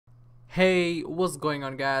Hey, what's going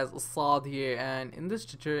on, guys? Saad here, and in this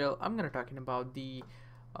tutorial I'm gonna talking about the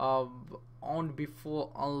uh, on before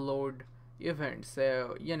unload event.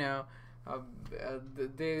 So uh,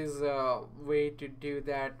 there's a way to do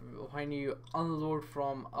that when you unload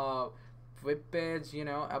from a web page,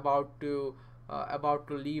 about to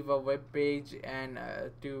leave a web page and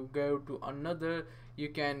to go to another. You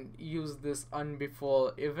can use this on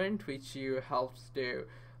before event, which you helps to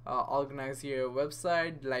organize your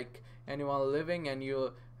website like anyone living, and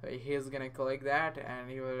he's gonna click that and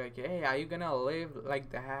he will like, hey, are you gonna live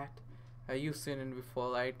like that? You seen it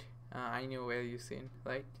before, right? I know where you seen,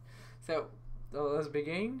 right? So let's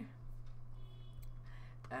begin.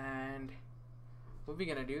 And what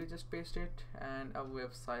we're gonna do, just paste it and a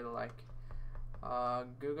website like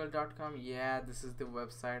google.com. Yeah, this is the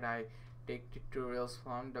website I take tutorials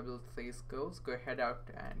from, double 3 schools. Go head out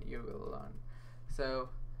and you will learn. So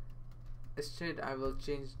instead I will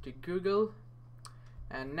change to Google,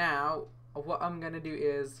 and now what I'm gonna do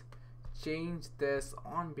is change this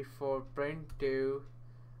on before print to,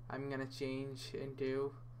 I'm gonna change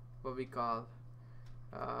into what we call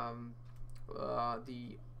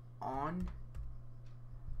the on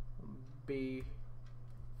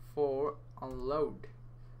before unload.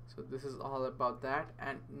 So this is all about that.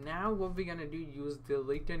 And now what we're gonna do, use the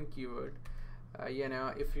return keyword.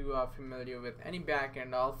 If you are familiar with any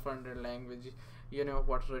backend or front-end language, you know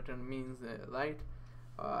what return means, right?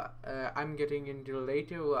 I'm getting into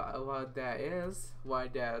later what that is, why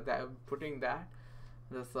they're putting that.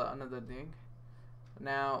 That's another thing.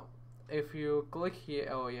 Now if you click here,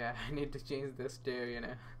 oh yeah, I need to change this to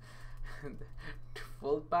to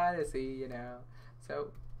full privacy.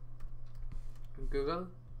 So Google.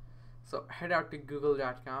 So head out to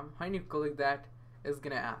google.com. When you click that, it's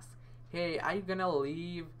gonna ask, hey, are you gonna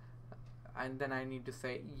leave? And then I need to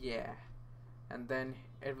say yeah, and then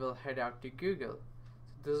it will head out to Google.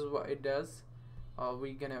 So this is what it does.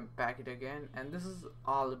 We're gonna back it again, and this is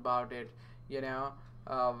all about it.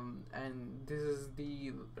 And this is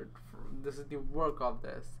the work of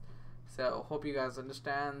this. So hope you guys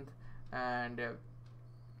understand. And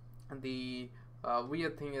the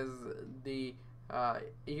weird thing is the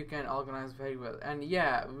you can organize very well. And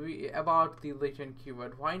yeah, about the return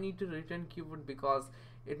keyword, why need to return keyword? Because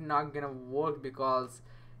it's not gonna work, because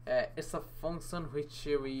it's a function which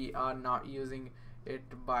we are not using it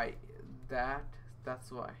by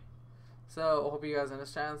that's why. So hope you guys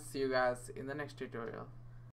understand. See you guys in the next tutorial.